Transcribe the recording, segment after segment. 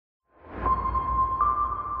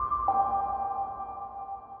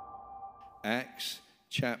Acts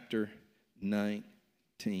chapter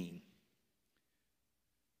 19.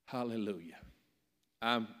 Hallelujah.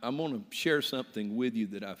 I'm going to share something with you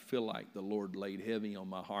that I feel like the Lord laid heavy on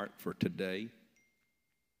my heart for today.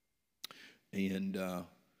 And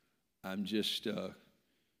I'm just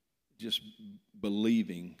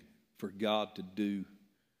believing for God to do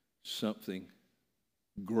something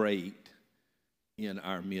great in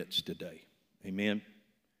our midst today. Amen.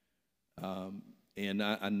 And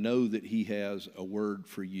I know that He has a word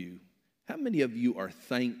for you. How many of you are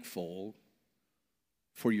thankful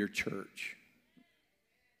for your church?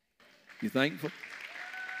 You thankful?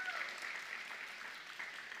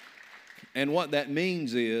 And what that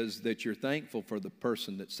means is that you're thankful for the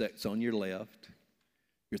person that sits on your left.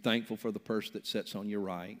 You're thankful for the person that sits on your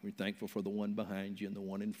right. You're thankful for the one behind you and the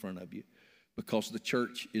one in front of you. Because the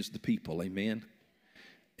church is the people, amen?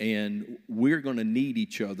 And we're going to need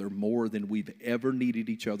each other more than we've ever needed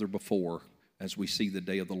each other before as we see the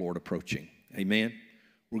day of the Lord approaching, amen?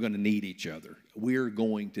 We're going to need each other. We're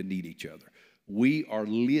going to need each other. We are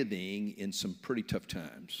living in some pretty tough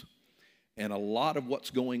times. And a lot of what's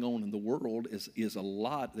going on in the world there's a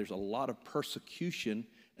lot of persecution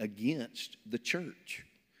against the church.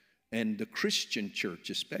 And the Christian church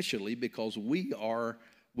especially, because we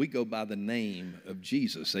go by the name of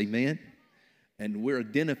Jesus, amen? And we're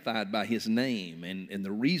identified by His name. And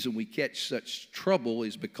the reason we catch such trouble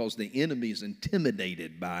is because the enemy is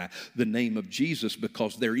intimidated by the name of Jesus,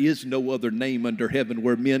 because there is no other name under heaven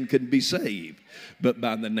where men can be saved but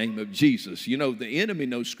by the name of Jesus. You know, the enemy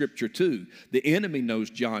knows Scripture too. The enemy knows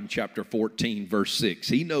John chapter 14, verse 6.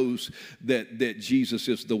 He knows that Jesus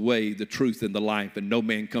is the way, the truth, and the life, and no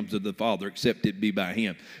man comes to the Father except it be by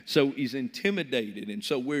Him. So he's intimidated. And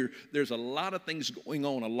so there's a lot of things going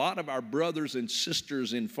on. A lot of our brothers and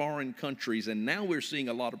sisters in foreign countries, and now we're seeing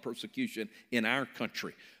a lot of persecution in our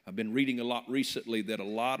country. I've been reading a lot recently that a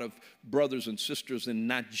lot of brothers and sisters in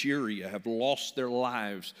Nigeria have lost their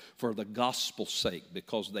lives for the gospel's sake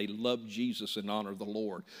because they love Jesus and honor the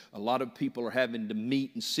Lord. A lot of people are having to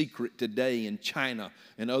meet in secret today in China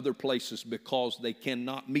and other places because they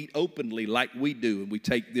cannot meet openly like we do, and we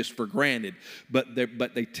take this for granted. But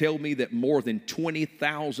they tell me that more than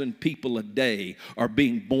 20,000 people a day are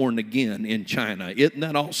being born again in China. Isn't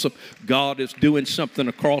that awesome? God is doing something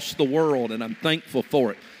across the world, and I'm thankful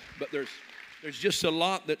for it. But there's just a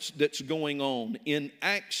lot that's going on. In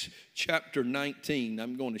Acts chapter 19,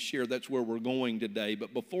 I'm going to share, that's where we're going today.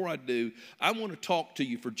 But before I do, I want to talk to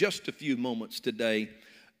you for just a few moments today.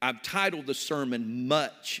 I've titled the sermon,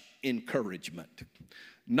 Much Encouragement.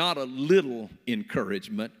 Not a little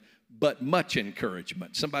encouragement, but much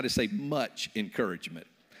encouragement. Somebody say much encouragement.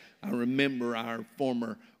 I remember our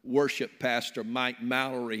former worship pastor, Mike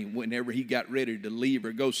Mallory, whenever he got ready to leave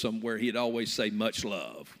or go somewhere, he'd always say, much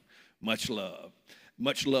love. Much love.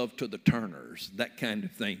 Much love to the Turners, that kind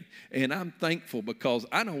of thing. And I'm thankful because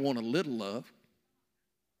I don't want a little love.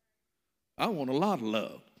 I want a lot of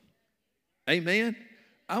love. Amen?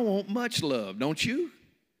 I want much love, don't you?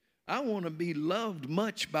 I want to be loved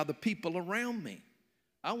much by the people around me.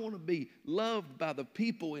 I want to be loved by the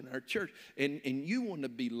people in our church. And you want to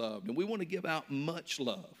be loved. And we want to give out much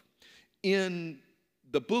love. In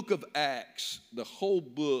the book of Acts, the whole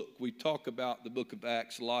book, we talk about the book of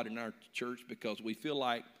Acts a lot in our church because we feel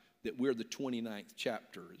like that we're the 29th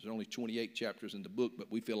chapter. There's only 28 chapters in the book,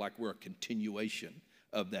 but we feel like we're a continuation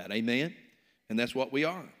of that. Amen? And that's what we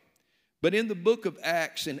are. But in the book of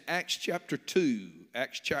Acts, in Acts chapter 2,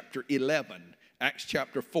 Acts chapter 11, Acts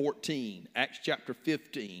chapter 14, Acts chapter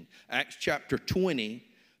 15, Acts chapter 20,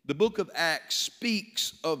 the book of Acts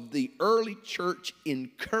speaks of the early church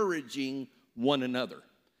encouraging one another.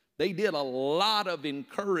 They did a lot of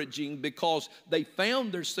encouraging because they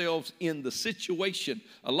found themselves in the situation,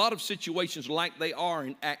 a lot of situations like they are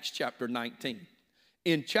in Acts chapter 19.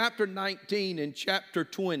 In chapter 19 and chapter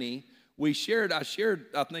 20, I shared,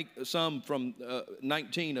 I think, some from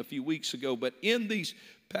 19 a few weeks ago, but in these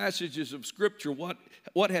passages of Scripture,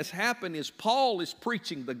 what has happened is Paul is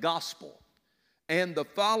preaching the gospel. And the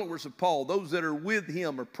followers of Paul, those that are with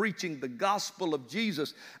him, are preaching the gospel of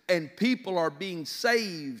Jesus. And people are being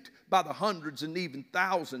saved by the hundreds and even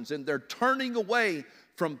thousands. And they're turning away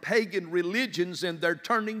from pagan religions and they're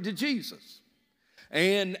turning to Jesus.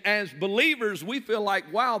 And as believers, we feel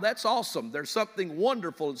like, wow, that's awesome. There's something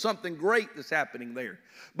wonderful and something great that's happening there.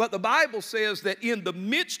 But the Bible says that in the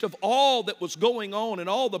midst of all that was going on and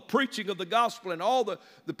all the preaching of the gospel and all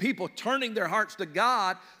the people turning their hearts to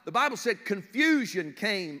God, the Bible said confusion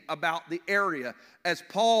came about the area as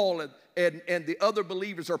Paul and the other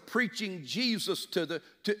believers are preaching Jesus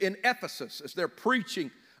in Ephesus, as they're preaching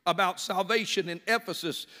about salvation in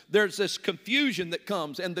Ephesus, there's this confusion that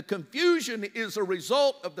comes. And the confusion is a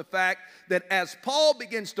result of the fact that as Paul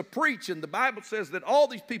begins to preach, and the Bible says that all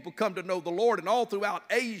these people come to know the Lord, and all throughout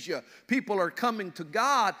Asia, people are coming to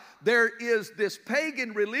God. There is this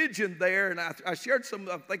pagan religion there, and I shared some,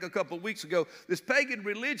 I think a couple of weeks ago, this pagan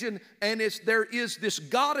religion, and there is this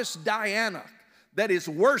goddess Diana that is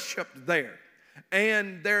worshiped there.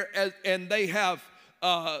 And they have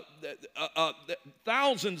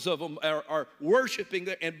thousands of them are worshiping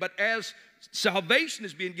there. But as salvation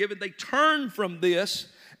is being given, they turn from this,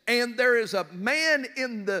 and there is a man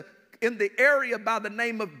in the area by the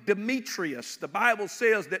name of Demetrius. The Bible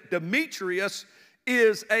says that Demetrius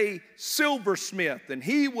is a silversmith, and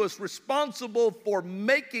he was responsible for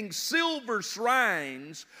making silver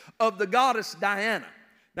shrines of the goddess Diana.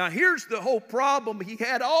 Now here's the whole problem. He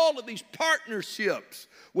had all of these partnerships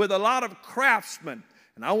with a lot of craftsmen.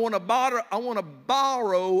 And I want to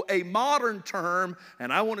borrow a modern term,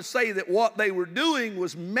 and I want to say that what they were doing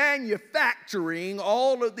was manufacturing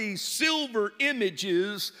all of these silver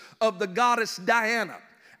images of the goddess Diana.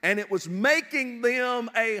 And it was making them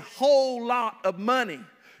a whole lot of money.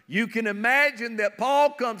 You can imagine that Paul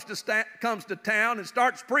comes to town and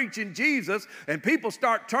starts preaching Jesus, and people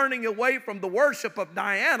start turning away from the worship of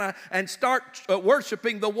Diana and start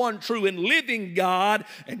worshiping the one true and living God.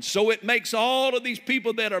 And so it makes all of these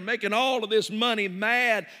people that are making all of this money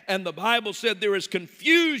mad. And the Bible said there is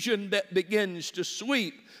confusion that begins to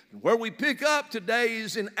sweep. Where we pick up today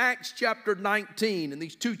is in Acts chapter 19. In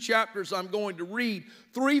these two chapters, I'm going to read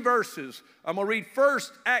 3 verses. I'm going to read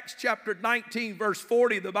first Acts chapter 19, verse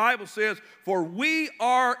 40. The Bible says, "For we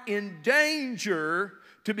are in danger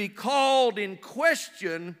to be called in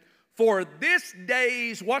question for this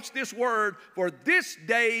day's," watch this word, "for this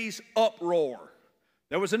day's uproar."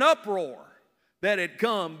 There was an uproar that had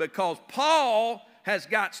come because Paul has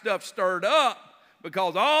got stuff stirred up,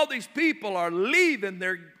 because all these people are leaving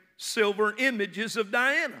their silver images of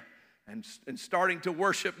Diana and starting to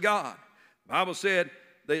worship God. The Bible said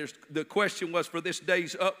the question was, for this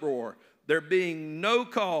day's uproar, there being no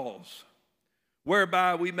cause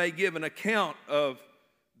whereby we may give an account of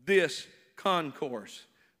this concourse.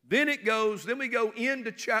 Then we go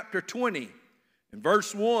into chapter 20. In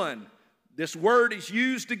verse 1, this word is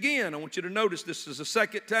used again. I want you to notice this is the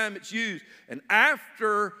second time it's used. And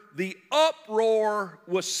after the uproar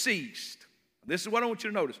was ceased. This is what I want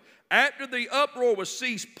you to notice. After the uproar was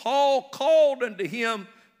ceased, Paul called unto him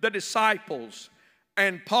the disciples.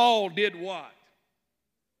 And Paul did what?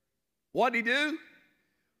 What did he do?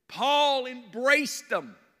 Paul embraced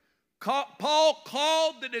them. Paul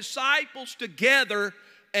called the disciples together,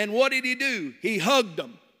 and what did he do? He hugged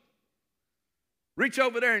them. Reach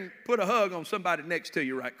over there and put a hug on somebody next to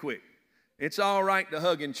you right quick. It's all right to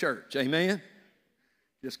hug in church, amen?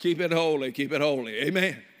 Just keep it holy,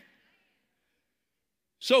 amen?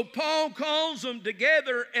 So Paul calls them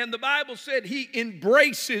together, and the Bible said he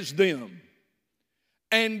embraces them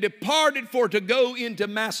and departed for to go into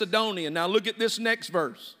Macedonia. Now look at this next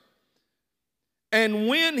verse. And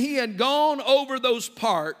when he had gone over those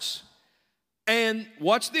parts, and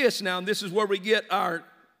watch this now, and this is where we get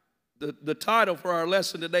the title for our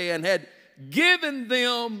lesson today, and had given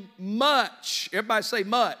them much. Everybody say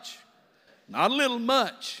much. Not a little,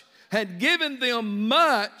 much. Had given them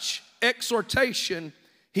much exhortation,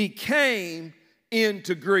 he came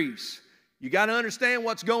into Greece. You got to understand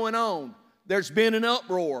what's going on. There's been an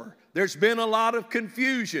uproar. There's been a lot of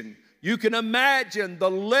confusion. You can imagine the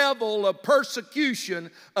level of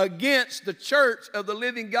persecution against the church of the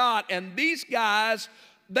living God. And these guys,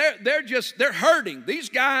 they're hurting. These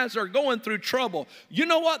guys are going through trouble. You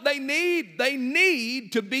know what they need? They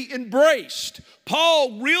need to be embraced.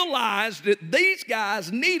 Paul realized that these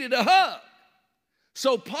guys needed a hug.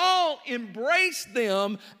 So Paul embraced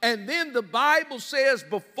them, and then the Bible says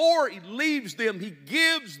before he leaves them, he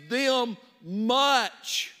gives them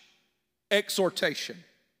much exhortation.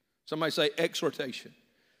 Somebody say exhortation.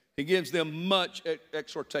 He gives them much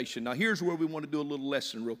exhortation. Now here's where we want to do a little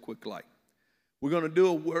lesson real quick like. We're going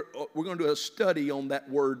to do a study on that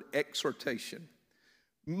word exhortation.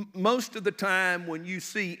 Most of the time when you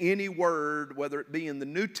see any word, whether it be in the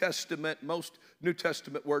New Testament, most New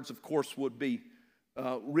Testament words, of course, would be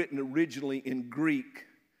written originally in Greek,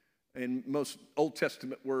 and most Old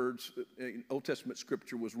Testament words, Old Testament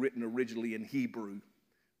scripture was written originally in Hebrew.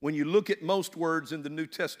 When you look at most words in the New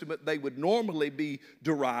Testament, they would normally be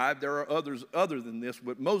derived. There are others other than this,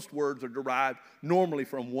 but most words are derived normally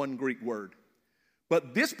from one Greek word.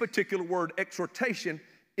 But this particular word, exhortation,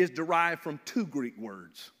 is derived from 2 Greek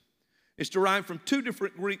words. It's derived from 2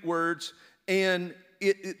 different Greek words, and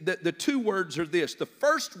the two words are this. The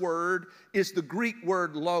first word is the Greek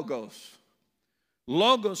word logos.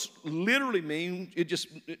 Logos literally means,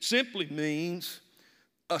 it simply means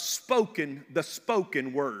the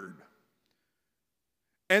spoken word.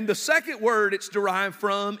 And the second word it's derived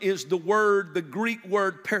from is the Greek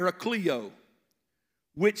word parakleo,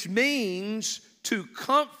 which means to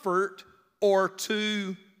comfort or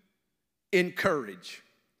to encourage.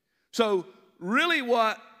 So really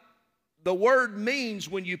what the word means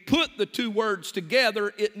when you put the two words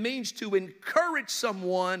together, it means to encourage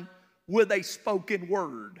someone with a spoken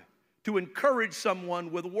word. To encourage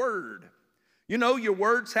someone with a word. You know, your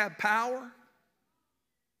words have power.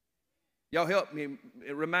 Y'all help me,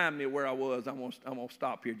 remind me of where I was. I'm going to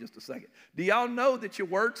stop here just a second. Do y'all know that your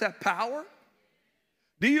words have power?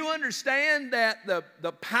 Do you understand that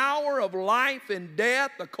the power of life and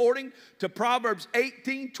death, according to Proverbs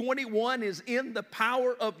 18:21, is in the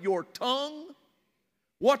power of your tongue?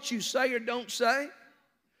 What you say or don't say?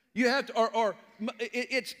 You have to,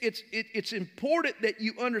 it's important that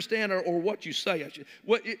you understand, or what you say.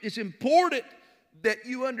 It's important that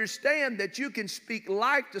you understand that you can speak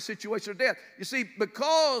life to situations of death. You see,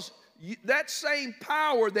 because that same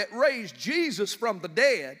power that raised Jesus from the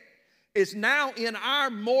dead is now in our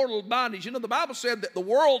mortal bodies. You know, the Bible said that the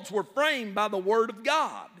worlds were framed by the Word of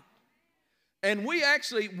God. And we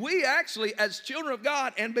actually, as children of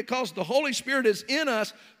God, and because the Holy Spirit is in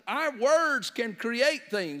us, our words can create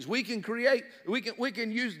things. We can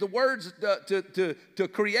use the words to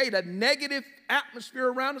create a negative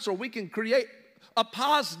atmosphere around us, or we can create a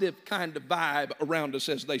positive kind of vibe around us,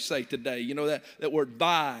 as they say today. You know, that word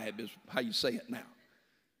vibe is how you say it now.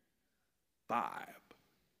 Vibe.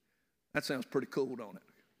 That sounds pretty cool, don't it?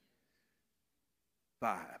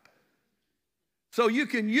 Vibe. So you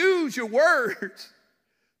can use your words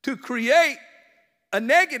to create a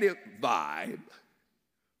negative vibe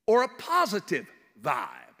or a positive vibe,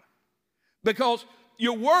 because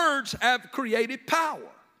your words have created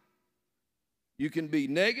power. You can be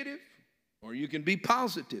negative or you can be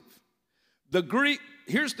positive.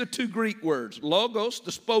 Here's the two Greek words. Logos,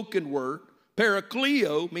 the spoken word.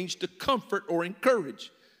 Parakleo means to comfort or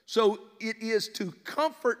encourage. So it is to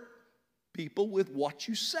comfort people with what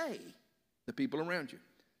you say, the people around you.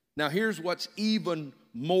 Now here's what's even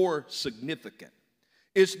more significant,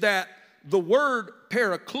 is that the word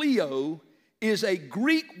parakleo is a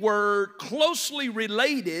Greek word closely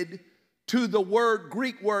related to the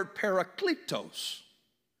Greek word parakletos,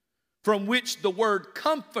 from which the word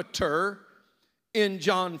comforter in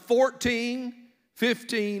John 14,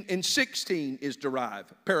 15, and 16 is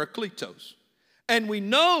derived, parakletos. And we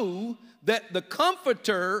know that the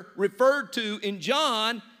comforter referred to in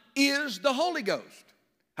John is the Holy Ghost.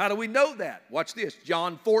 How do we know that? Watch this,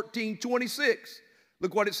 John 14:26.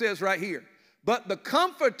 Look what it says right here. But the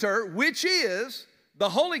comforter, which is the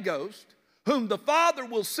Holy Ghost, whom the Father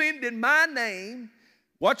will send in my name,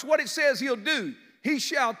 watch what it says he'll do. He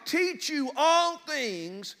shall teach you all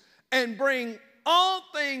things and bring all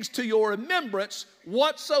things to your remembrance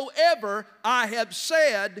whatsoever I have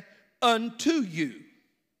said unto you.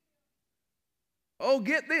 Oh,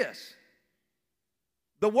 get this.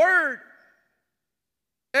 The word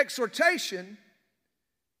exhortation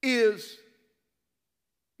is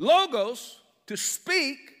logos, to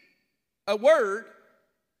speak a word,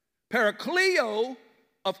 parakleo,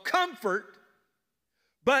 of comfort,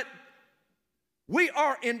 but we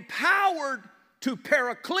are empowered to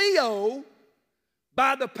parakleo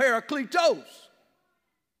by the parakletos.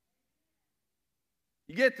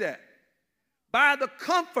 You get that? By the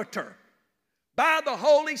comforter, by the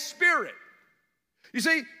Holy Spirit. You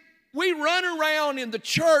see, we run around in the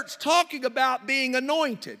church talking about being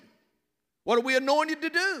anointed. What are we anointed to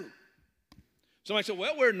do? Somebody said,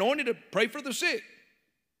 well, we're anointed to pray for the sick.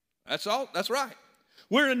 That's all. That's right.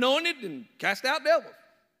 We're anointed and cast out devils.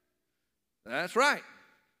 That's right.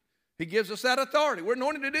 He gives us that authority. We're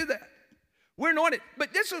anointed to do that. We're anointed.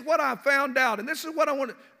 But this is what I found out, and this is what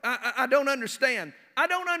I don't understand. I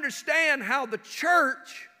don't understand how the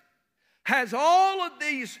church has all of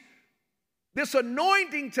this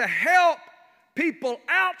anointing to help people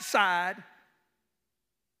outside,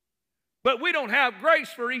 but we don't have grace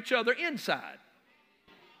for each other inside.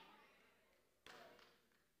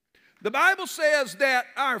 The Bible says that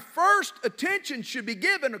our first attention should be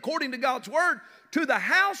given, according to God's word, to the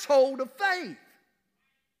household of faith.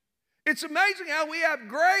 It's amazing how we have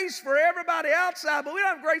grace for everybody outside, but we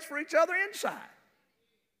don't have grace for each other inside.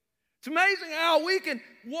 It's amazing how we can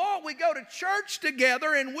walk, we go to church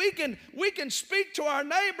together, and we can speak to our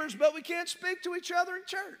neighbors, but we can't speak to each other in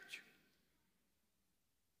church.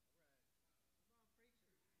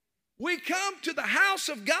 We come to the house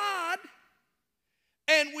of God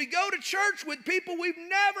and we go to church with people we've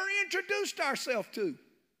never introduced ourselves to.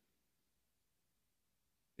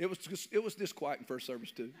 It was this quiet in first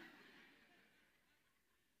service too.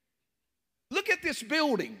 Look at this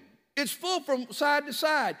building. It's full from side to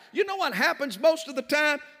side. You know what happens most of the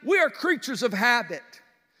time? We are creatures of habit.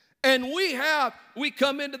 And we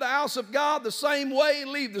come into the house of God the same way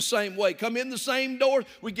and leave the same way. Come in the same doors.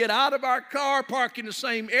 We get out of our car, park in the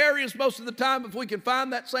same areas most of the time if we can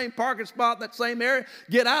find that same parking spot in that same area.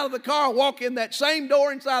 Get out of the car, walk in that same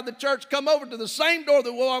door inside the church, come over to the same door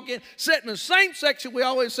that we walk in, sit in the same section we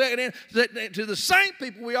always sit in, sit to the same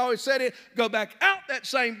people we always sit in, go back out that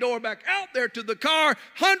same door, back out there to the car.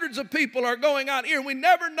 Hundreds of people are going out here and we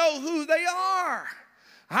never know who they are.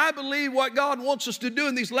 I believe what God wants us to do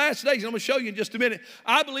in these last days, I'm going to show you in just a minute.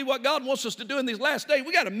 I believe what God wants us to do in these last days,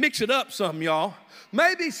 we got to mix it up some, y'all.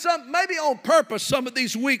 Maybe on purpose some of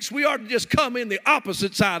these weeks we ought to just come in the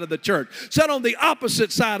opposite side of the church, sit on the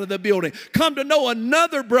opposite side of the building, come to know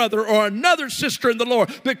another brother or another sister in the Lord,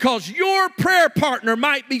 because your prayer partner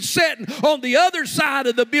might be sitting on the other side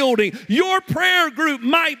of the building. Your prayer group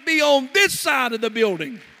might be on this side of the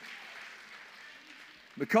building.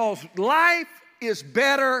 Because life is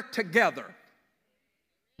better together.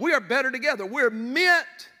 We are better together. We're meant.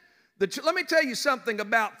 Let me tell you something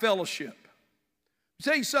about fellowship. I'll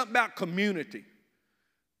tell you something about community.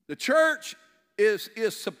 The church is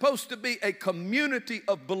supposed to be a community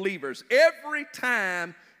of believers. Every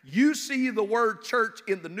time you see the word church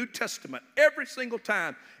in the New Testament, every single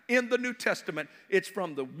time in the New Testament, it's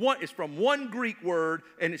from one Greek word,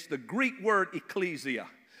 and it's the Greek word ecclesia.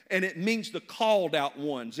 And it means the called out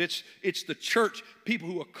ones. It's the church, people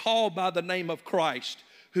who are called by the name of Christ,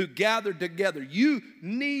 who gathered together. You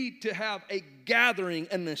need to have a gathering,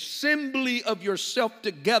 an assembly of yourself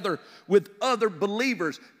together with other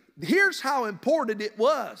believers. Here's how important it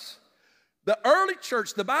was. The early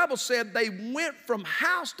church, the Bible said, they went from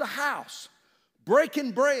house to house,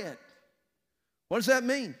 breaking bread. What does that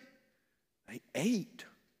mean? They ate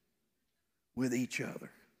with each other.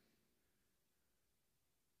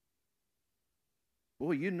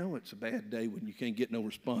 Boy, you know it's a bad day when you can't get no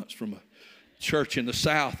response from a church in the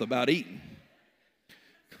South about eating.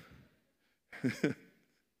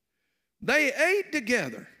 They ate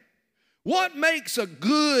together. What makes a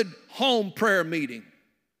good home prayer meeting?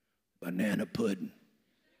 Banana pudding.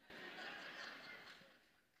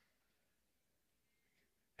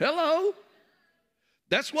 Hello?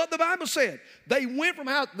 That's what the Bible said. They went from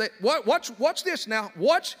how, watch this now.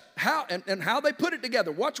 Watch how, and how they put it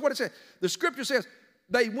together. Watch what it says. The scripture says,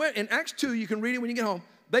 they went, in Acts 2, you can read it when you get home.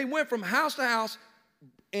 They went from house to house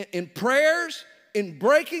in prayers, in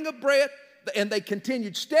breaking of bread, and they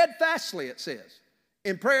continued steadfastly, it says,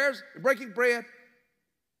 in prayers, in breaking bread,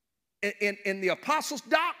 in the apostles'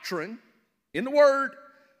 doctrine, in the word,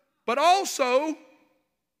 but also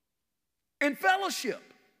in fellowship.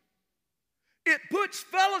 It puts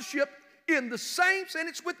fellowship in the saints, and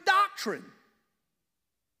it's with doctrine.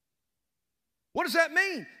 What does that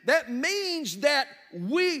mean? That means that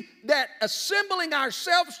assembling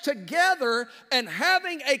ourselves together and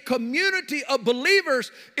having a community of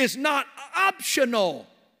believers is not optional.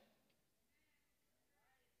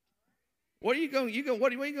 What are you going to do?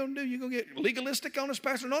 You going to get legalistic on us,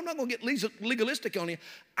 Pastor? No, I'm not going to get legalistic on you.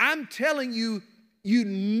 I'm telling you, you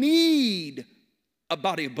need a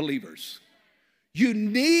body of believers. You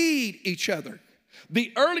need each other.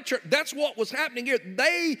 The early church, that's what was happening here.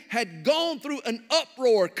 They had gone through an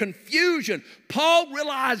uproar, confusion. Paul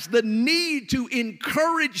realized the need to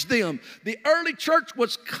encourage them. The early church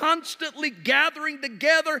was constantly gathering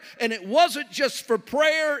together, and it wasn't just for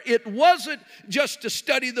prayer. It wasn't just to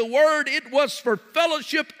study the word. It was for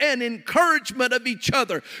fellowship and encouragement of each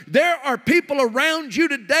other. There are people around you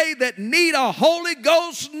today that need a Holy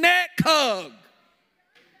Ghost neck hug.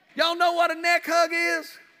 Y'all know what a neck hug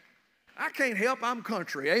is? I can't help, I'm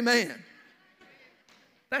country, amen.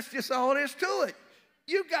 That's just all there is to it.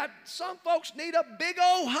 Some folks need a big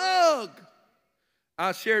old hug.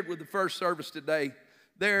 I shared with the first service today,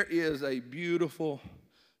 there is a beautiful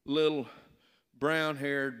little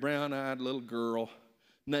brown-haired, brown-eyed little girl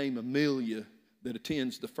named Amelia that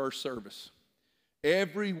attends the first service.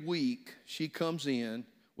 Every week she comes in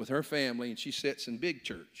with her family and she sits in big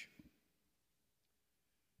church.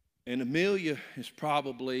 And Amelia is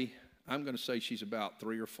probably, I'm going to say she's about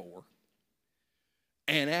 3 or 4.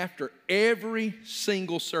 And after every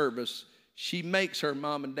single service, she makes her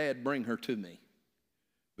mom and dad bring her to me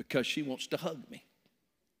because she wants to hug me.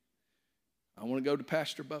 I want to go to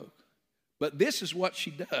Pastor Bo. But this is what she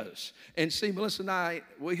does. And see, Melissa and I,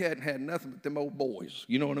 we hadn't had nothing but them old boys.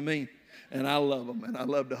 You know what I mean? And I love them, and I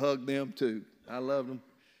love to hug them too. I love them.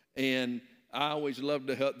 And I always loved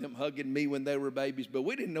to help them hugging me when they were babies, but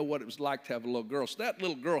we didn't know what it was like to have a little girl. So that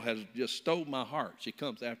little girl has just stole my heart. She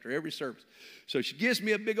comes after every service. So she gives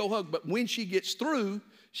me a big old hug, but when she gets through,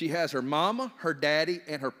 she has her mama, her daddy,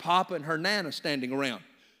 and her papa and her nana standing around.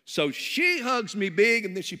 So she hugs me big,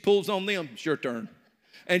 and then she pulls on them. It's your turn.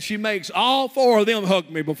 And she makes all four of them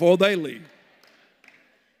hug me before they leave.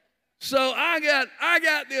 So I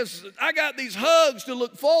got these hugs to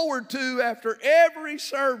look forward to after every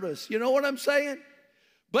service. You know what I'm saying?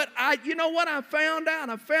 But you know what I found out?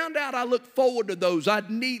 I found out I look forward to those. I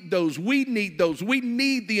need those. We need those. We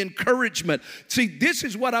need the encouragement. See, this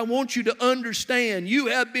is what I want you to understand. You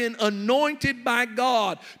have been anointed by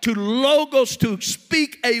God to logos, to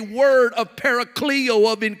speak a word of parakleo,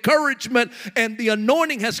 of encouragement. And the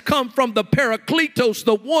anointing has come from the parakletos,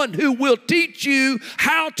 the one who will teach you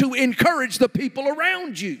how to encourage the people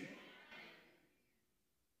around you.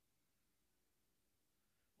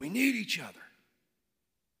 We need each other.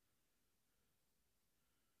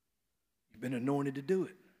 Been anointed to do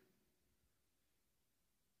it.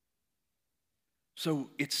 So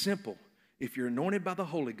it's simple. If you're anointed by the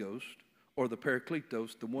Holy Ghost or the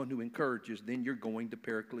Parakletos, the one who encourages, then you're going to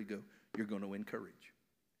Paraklego. You're going to encourage.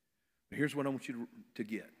 But here's what I want you to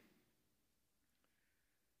get.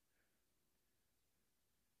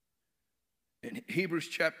 In Hebrews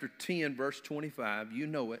chapter 10, verse 25, you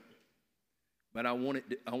know it, but I want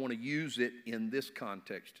to use it in this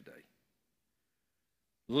context today.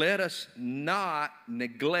 Let us not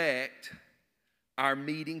neglect our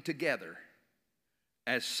meeting together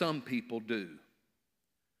as some people do.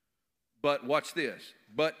 But watch this.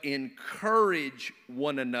 But encourage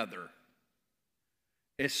one another,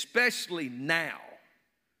 especially now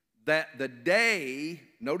that the day,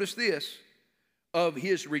 notice this, of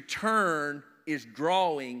his return is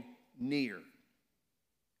drawing near.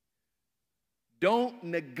 Don't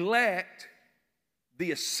neglect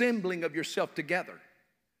the assembling of yourself together.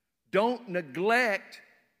 Don't neglect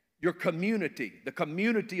your community, the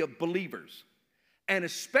community of believers. And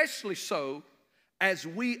especially so as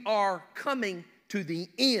we are coming to the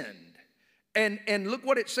end. And look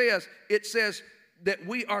what it says. It says that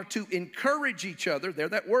we are to encourage each other. There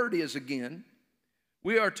that word is again.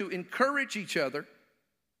 We are to encourage each other.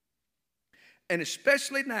 And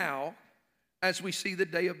especially now as we see the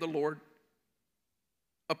day of the Lord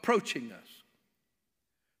approaching us.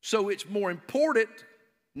 So it's more important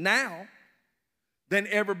now than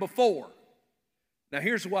ever before. Now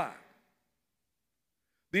here's why.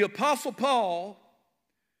 The Apostle Paul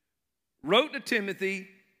wrote to Timothy,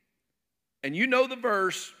 and you know the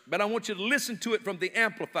verse, but I want you to listen to it from the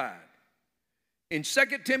Amplified. In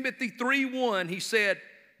 2 Timothy 3:1, he said,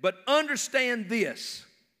 but understand this,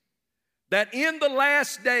 that in the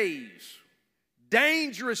last days,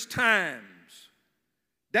 dangerous times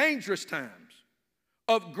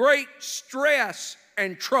of great stress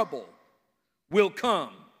and trouble will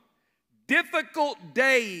come. Difficult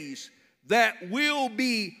days that will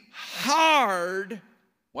be hard,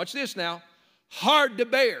 watch this now, hard to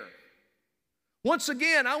bear. Once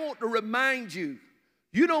again, I want to remind you,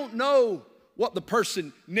 you don't know what the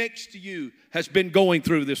person next to you has been going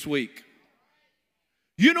through this week.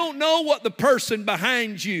 You don't know what the person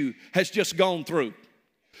behind you has just gone through.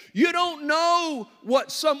 You don't know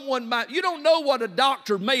what you don't know what a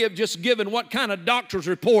doctor may have just given, what kind of doctor's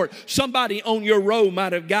report somebody on your row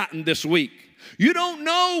might have gotten this week. You don't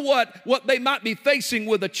know what they might be facing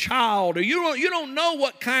with a child, or you don't know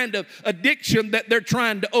what kind of addiction that they're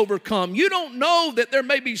trying to overcome. You don't know that there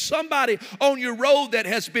may be somebody on your road that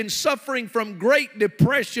has been suffering from great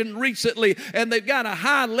depression recently, and they've got a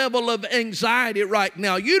high level of anxiety right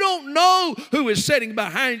now. You don't know who is sitting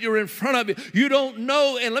behind you or in front of you. You don't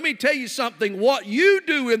know, and let me tell you something, what you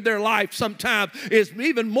do in their life sometimes is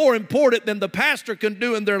even more important than the pastor can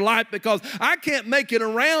do in their life, because I can't make it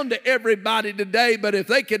around to everybody today, but if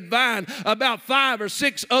they could find about 5 or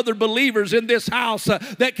 6 other believers in this house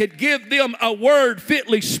that could give them a word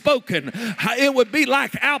fitly spoken, it would be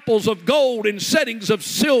like apples of gold in settings of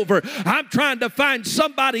silver. I'm trying to find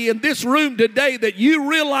somebody in this room today that you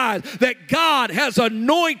realize that God has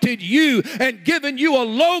anointed you and given you a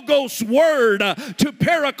logos word to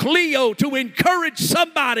parakleo, to encourage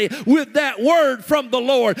somebody with that word from the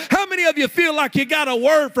Lord. How many of you feel like you got a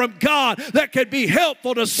word from God that could be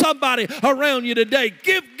helpful to somebody around you today?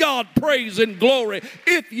 Give God praise and glory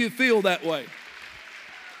if you feel that way.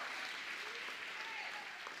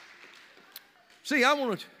 See, I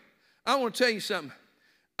want to tell you something.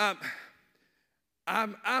 I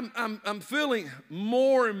I'm feeling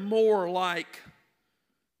more and more like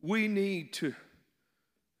we need to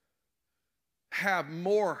have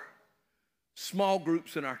more small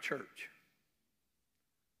groups in our church.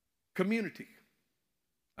 Community.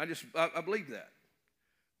 I believe that.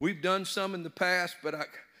 We've done some in the past, but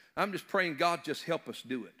I'm just praying God just help us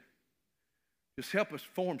do it. Just help us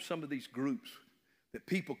form some of these groups that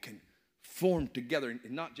people can form together,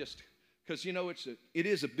 and not just, because you know it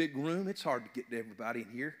is a big room. It's hard to get to everybody in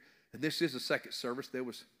here. And this is a second service. There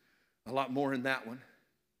was a lot more in that one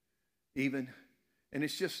even. And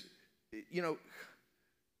it's just, you know,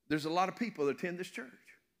 there's a lot of people that attend this church.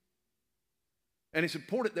 And it's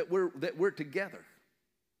important that we're together.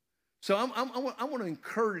 So I want to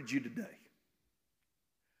encourage you today.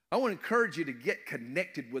 I want to encourage you to get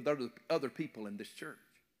connected with other people in this church.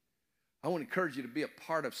 I want to encourage you to be a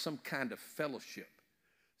part of some kind of fellowship,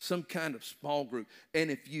 some kind of small group.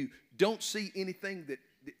 And if you don't see anything that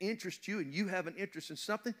interests you and you have an interest in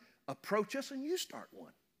something, approach us and you start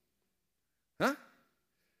one. Huh?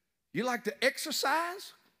 You like to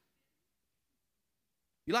exercise?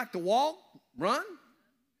 You like to walk, run?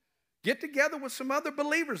 Get together with some other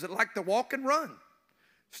believers that like to walk and run.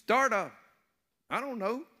 Start a, I don't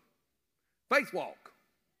know, faith walk.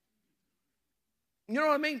 You know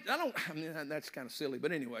what I mean? I mean, that's kind of silly,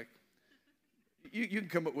 but anyway, you can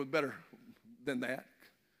come up with better than that.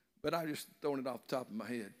 But I'm just throwing it off the top of my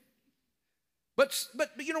head. But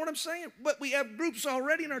you know what I'm saying? But we have groups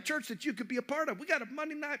already in our church that you could be a part of. We got a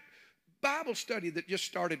Monday night Bible study that just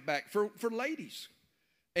started back for ladies.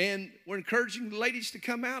 And we're encouraging the ladies to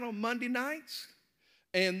come out on Monday nights.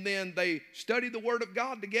 And then they study the Word of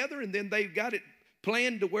God together. And then they've got it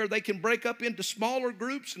planned to where they can break up into smaller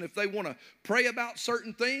groups. And if they want to pray about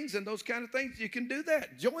certain things and those kind of things, you can do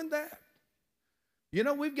that. Join that. You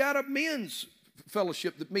know, we've got a men's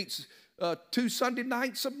fellowship that meets 2 Sunday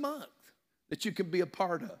nights a month that you can be a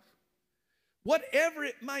part of. Whatever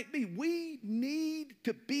it might be, we need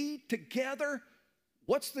to be together.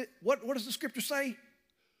 What does the scripture say?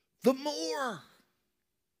 The more.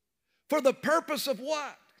 For the purpose of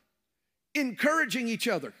what? Encouraging each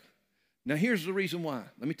other. Now here's the reason why.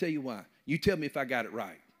 Let me tell you why. You tell me if I got it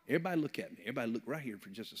right. Everybody look at me. Everybody look right here for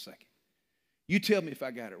just a second. You tell me if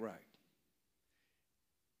I got it right.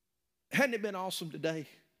 Hadn't it been awesome today?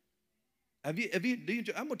 Do you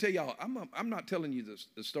enjoy? I'm going to tell y'all, I'm not telling you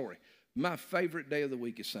the story. My favorite day of the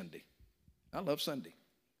week is Sunday. I love Sunday.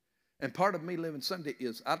 And part of me living Sunday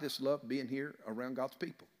is I just love being here around God's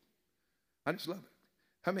people. I just love it.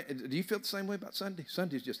 How many, do you feel the same way about Sunday?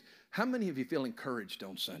 Sunday's just, how many of you feel encouraged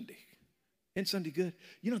on Sunday? Isn't Sunday good?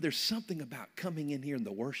 You know, there's something about coming in here in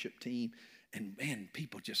the worship team and, man,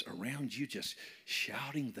 people just around you just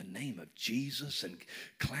shouting the name of Jesus and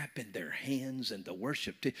clapping their hands and the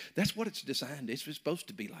worship team. That's what it's designed. It's supposed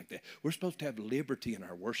to be like that. We're supposed to have liberty in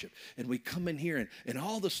our worship. And we come in here and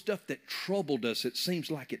all the stuff that troubled us, it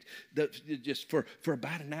seems like it just for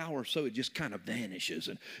about an hour or so, it just kind of vanishes.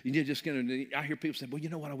 And you're just going to, I hear people say, well, you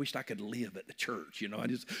know what? I wish I could live at the church. You know,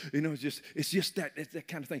 it's just that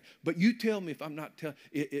kind of thing. But you tell me if I'm not telling,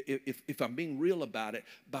 if I'm being real about it,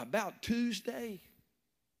 by about Tuesday,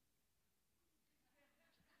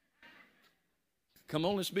 come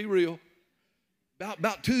on, let's be real.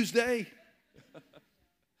 About Tuesday,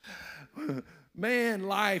 man,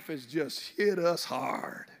 life has just hit us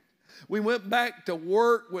hard. We went back to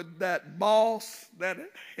work with that boss,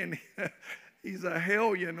 and he's a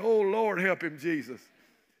hellion. Oh, Lord, help him, Jesus.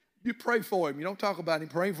 You pray for him. You don't talk about him.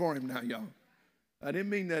 Pray for him now, y'all. I didn't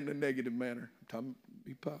mean that in a negative manner. I'm talking,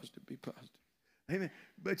 be positive, be positive. Amen.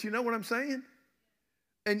 But you know what I'm saying?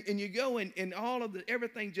 And you go and all of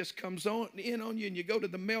everything just comes in on you, and you go to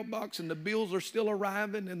the mailbox and the bills are still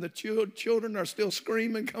arriving and the children are still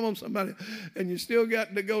screaming, come on somebody, and you still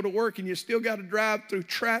got to go to work and you still got to drive through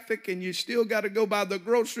traffic and you still got to go by the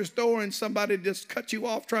grocery store and somebody just cut you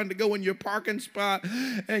off trying to go in your parking spot,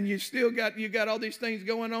 and you got all these things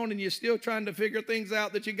going on, and you're still trying to figure things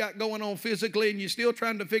out that you got going on physically, and you're still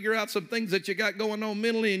trying to figure out some things that you got going on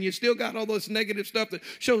mentally, and you still got all this negative stuff that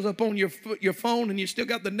shows up on your phone, and you still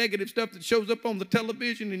got the negative stuff that shows up on the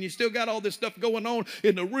television, and you still got all this stuff going on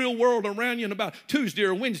in the real world around you, and about Tuesday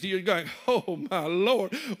or Wednesday you're going, oh my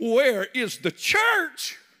Lord, where is the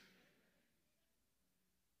church?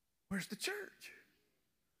 Where's the church?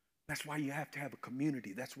 That's why you have to have a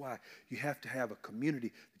community. That's why you have to have a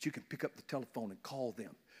community that you can pick up the telephone and call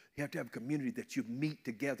them. You have to have a community that you meet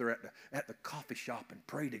together at the coffee shop and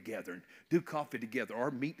pray together and do coffee together,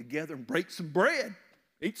 or meet together and break some bread,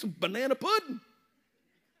 eat some banana pudding.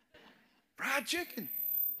 Fried chicken.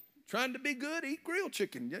 Trying to be good, eat grilled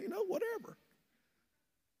chicken, you know, whatever.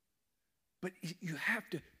 But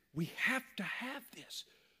we have to have this.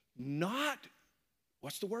 Not,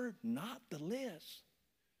 what's the word? Not the less.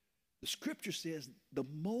 The scripture says the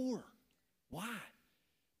more. Why?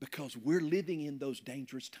 Because we're living in those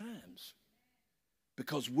dangerous times.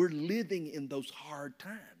 Because we're living in those hard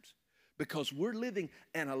times. Because we're living,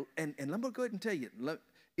 and I'm going to go ahead and tell you,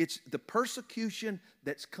 it's the persecution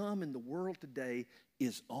that's come in the world today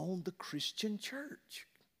is on the Christian church.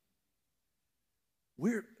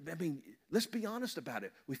 Let's be honest about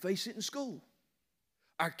it. We face it in school.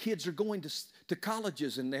 Our kids are going to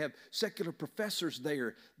colleges, and they have secular professors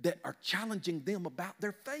there that are challenging them about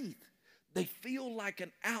their faith. They feel like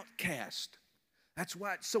an outcast. That's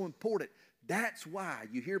why it's so important. That's why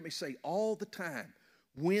you hear me say all the time,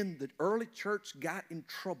 when the early church got in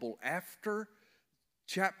trouble after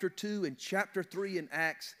chapter 2 and chapter 3 in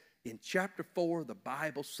Acts, in chapter 4, the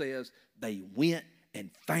Bible says they went and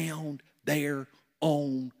found their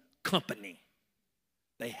own company.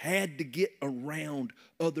 They had to get around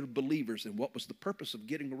other believers. And what was the purpose of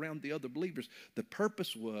getting around the other believers? The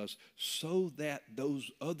purpose was so that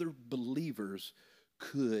those other believers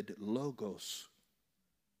could logos,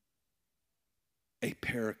 a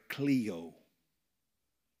parakleo.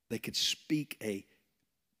 They could speak a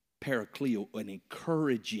parakleo, an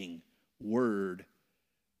encouraging word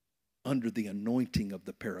under the anointing of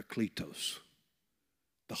the Parakletos.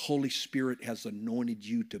 The Holy Spirit has anointed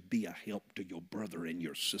you to be a help to your brother and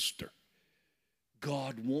your sister.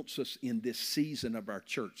 God wants us in this season of our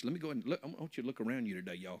church. Let me go and look. I want you to look around you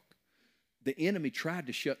today, y'all. The enemy tried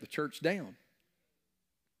to shut the church down.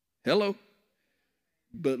 Hello?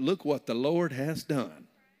 But look what the Lord has done.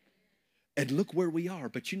 And look where we are.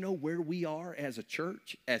 But you know where we are as a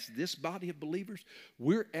church, as this body of believers?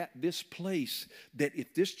 We're at this place that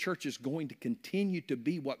if this church is going to continue to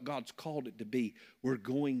be what God's called it to be, we're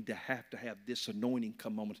going to have this anointing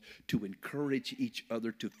come on us to encourage each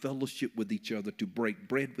other, to fellowship with each other, to break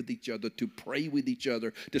bread with each other, to pray with each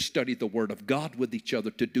other, to study the Word of God with each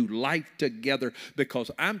other, to do life together.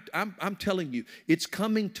 Because I'm telling you, it's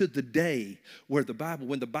coming to the day where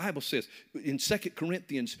when the Bible says in 2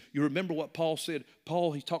 Corinthians, you remember what Paul said?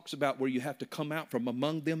 Paul, he talks about where you have to come out from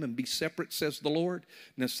among them and be separate, says the Lord.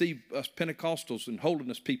 Now see, us Pentecostals and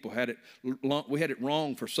holiness people we had it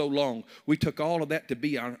wrong for so long. We took all of that to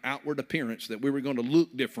be our outward appearance, that we were going to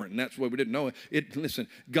look different, and that's why we didn't know it. Listen,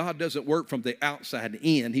 God doesn't work from the outside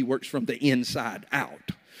in. He works from the inside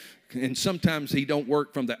out. And sometimes he don't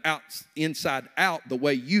work from the inside out the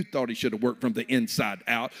way you thought he should have worked from the inside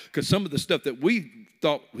out, because some of the stuff that we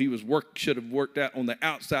thought he should have worked out on the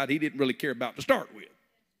outside, he didn't really care about to start with.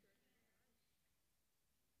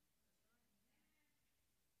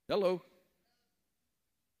 Hello.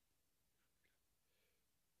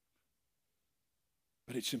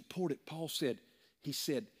 But it's important. Paul said,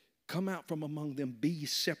 come out from among them, be ye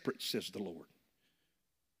separate, says the Lord.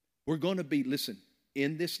 We're going to be, listen,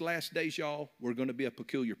 in this last days, y'all, we're going to be a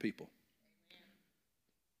peculiar people.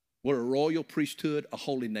 We're a royal priesthood, a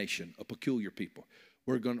holy nation, a peculiar people.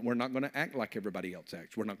 We're not going to act like everybody else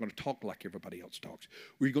acts. We're not going to talk like everybody else talks.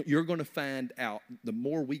 You're going to find out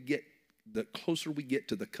the closer we get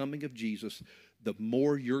to the coming of Jesus, the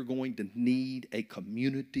more you're going to need a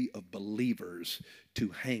community of believers to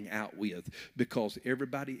hang out with, because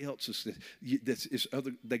everybody else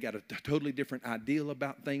they got a totally different ideal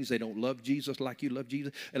about things. They don't love Jesus like you love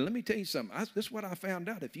Jesus. And let me tell you something. This is what I found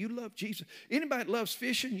out. If you love Jesus, anybody that loves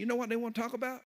fishing, you know what they want to talk about?